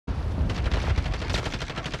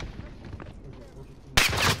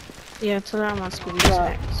Yeah, tell her I'm on Scooby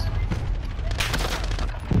snacks.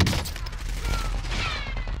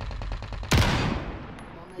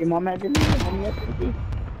 Your mom had delivered yesterday?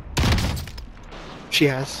 She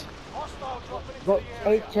has. Go,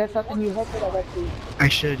 hey, check something you hooked it already. I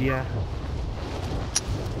should, yeah.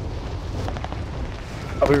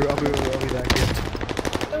 I'll be back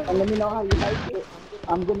here. And let me know how you like it.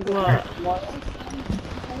 I'm gonna go tomorrow.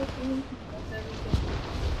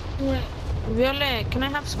 Violet, can I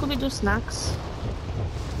have Scooby-Doo snacks?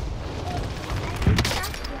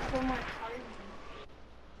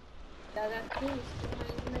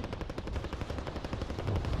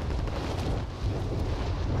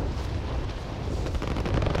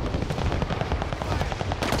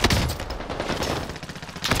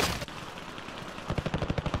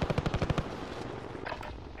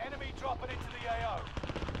 Enemy dropping into the AO.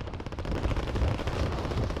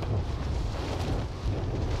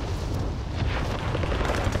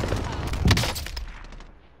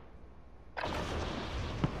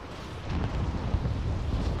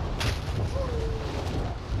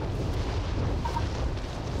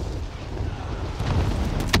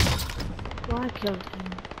 Oh, I killed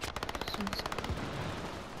him.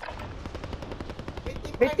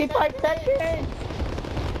 55 seconds!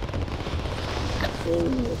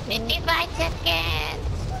 55 seconds!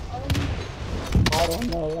 I don't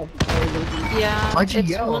know. Yeah, Why'd you it's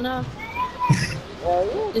yell? one of...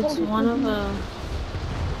 It's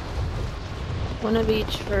one of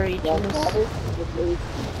each for each of us.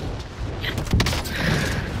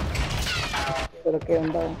 Pero qué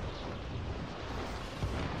onda.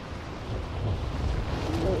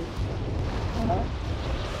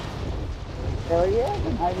 Hell yeah,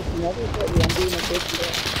 then I just never said I'm being a bitch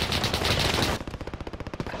there.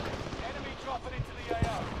 Enemy dropping into the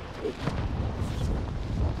AO.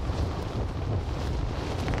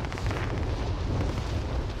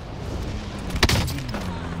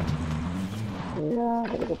 Yeah, I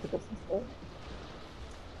gotta go pick up some stuff.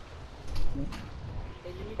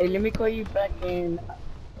 Hey, let me call you back in.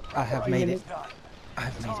 I have made it. I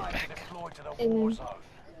have made it Time to back. deploy to the war zone.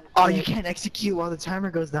 Oh, you can't execute while the timer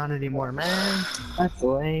goes down anymore, man. That's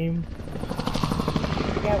lame.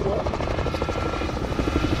 Yeah, what?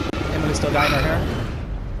 Emily still dying her hair?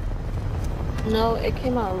 No, it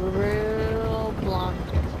came out real blonde.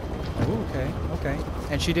 Ooh, okay.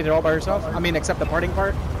 And she did it all by herself? I mean, except the parting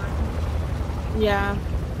part? Yeah,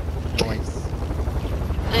 Nice.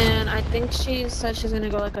 and I think she said she's gonna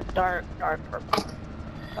go like a dark purple.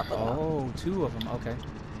 Oh, two of them. Okay.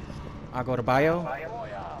 I'll go to bio.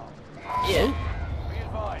 Yeah. Be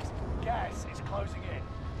advised, gas is closing in.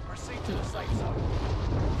 Proceed to the safe zone.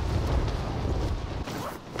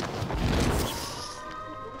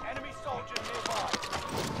 Enemy soldier nearby.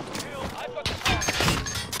 Kill, I've got the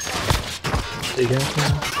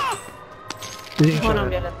target. Hold on,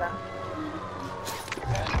 Violeta.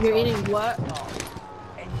 You're eating what?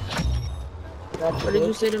 What did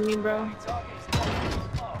you say to me, bro?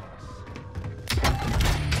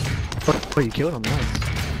 Oh, you killed him, nice.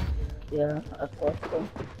 Yeah, I thought so.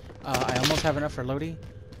 I almost have enough for Lodi.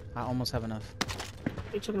 I almost have enough.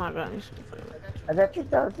 You took my gun. I got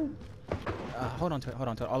 2,000. Hold on to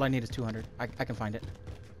it. All I need is 200. I can find it.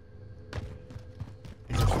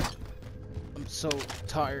 I'm so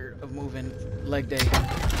tired of moving. Leg day.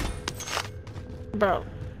 Bro,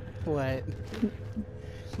 What?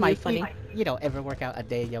 you funny. You don't ever work out a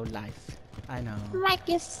day in your life. I know. Mike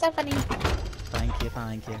is so funny.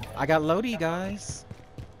 Thank you. I got Lodi, guys.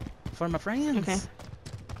 For my friends. Okay.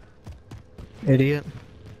 Idiot.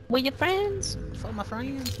 With your friends? For my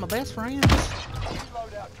friends. My best friends.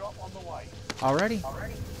 Loadout drop on the way. Already?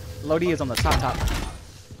 Lodi is on the top.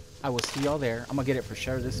 I will see y'all there. I'm gonna get it for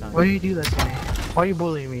sure this time. Why do you do that to me? Why are you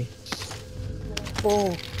bullying me?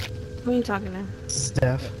 Oh, Who are you talking to?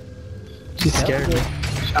 Steph. She scared me.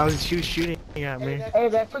 She was shooting at me. hey,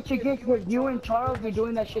 that's what you get because you and Charles be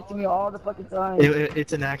doing that shit to me all the fucking time.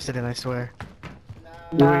 It's an accident, I swear.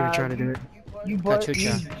 We weren't even trying to do it. You both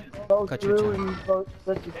Kachucha. go Kachucha. through and you both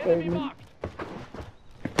such a statement.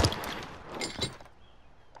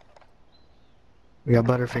 We got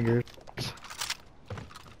Butterfingers.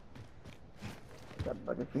 Got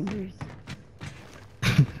butterfingers.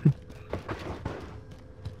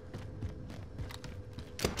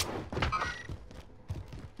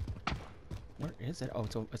 Where is it? Oh,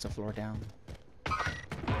 it's a floor down.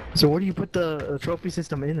 So where do you put the trophy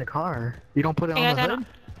system in the car? You don't put it on the hood?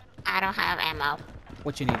 I don't have ammo.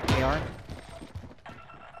 What you need? AR?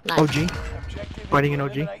 OG? Objective Fighting is an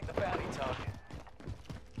to OG? eliminate the bounty target.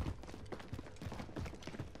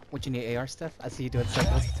 What you need? AR stuff? I see you doing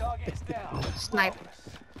circles. Bounty target is down. Snipe.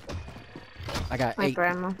 I got 8. Sniper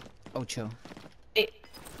ammo. Ocho.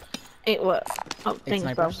 Eight what? Oh, thanks,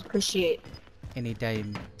 bro. snipers? Appreciate.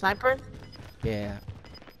 Anytime. Sniper? Yeah.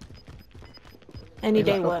 Any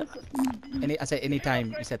day what? I said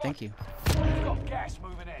anytime. You said thank you. We've got gas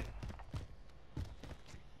moving in.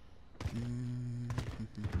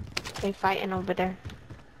 They fighting over there.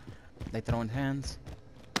 They throwing hands.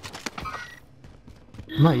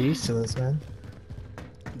 I'm not used to this, man.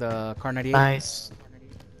 The car 98. Nice.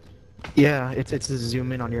 Yeah, it's a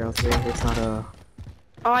zoom in on your L3. It's not a.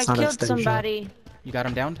 Oh, I It's not a killed steady somebody. You got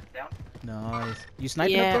him downed? Nice. You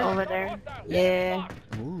sniping Yeah, up over there. Yeah.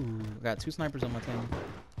 there? Ooh, got 2 snipers on my team.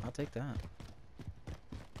 I'll take that.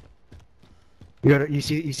 You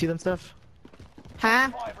see them stuff?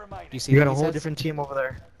 Huh? 5 remaining. You see You what got a he whole says? different team over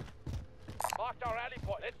there. Marked our rally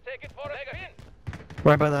point. Let's take it for a spin.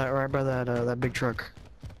 Right by that big truck.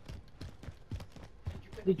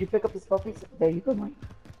 Did you pick up the trophies? There you go, Mike.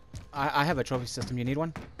 I have a trophy system. You need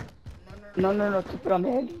one? No, keep it on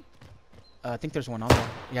the head. I think there's one on there.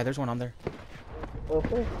 Yeah, there's one on there.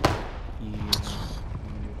 Okay. Yeah.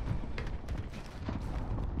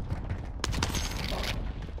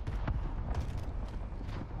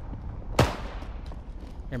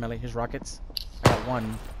 Here, Melly, here's rockets. I got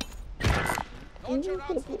one.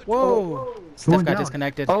 Whoa! Steph Going got down.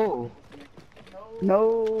 disconnected. Oh.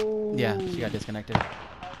 No. Yeah, she got disconnected.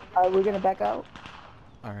 We're gonna back out.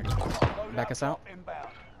 Alrighty. Back us out. Inbound.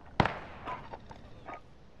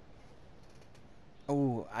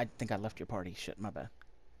 Oh, I think I left your party. Shit, my bad.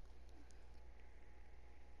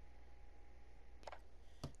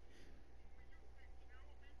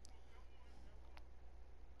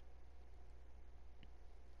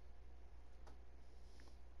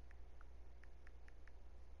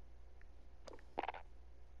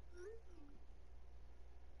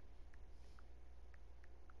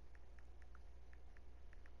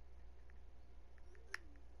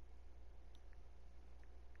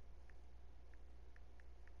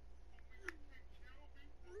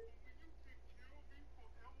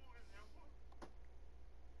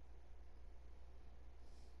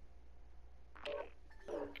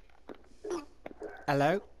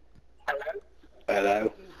 Hello?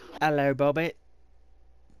 Hello. Hello, Bobby.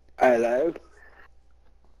 Hello.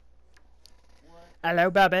 Hello,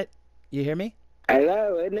 Babbitt. You hear me?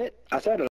 Hello, isn't it? I said hello.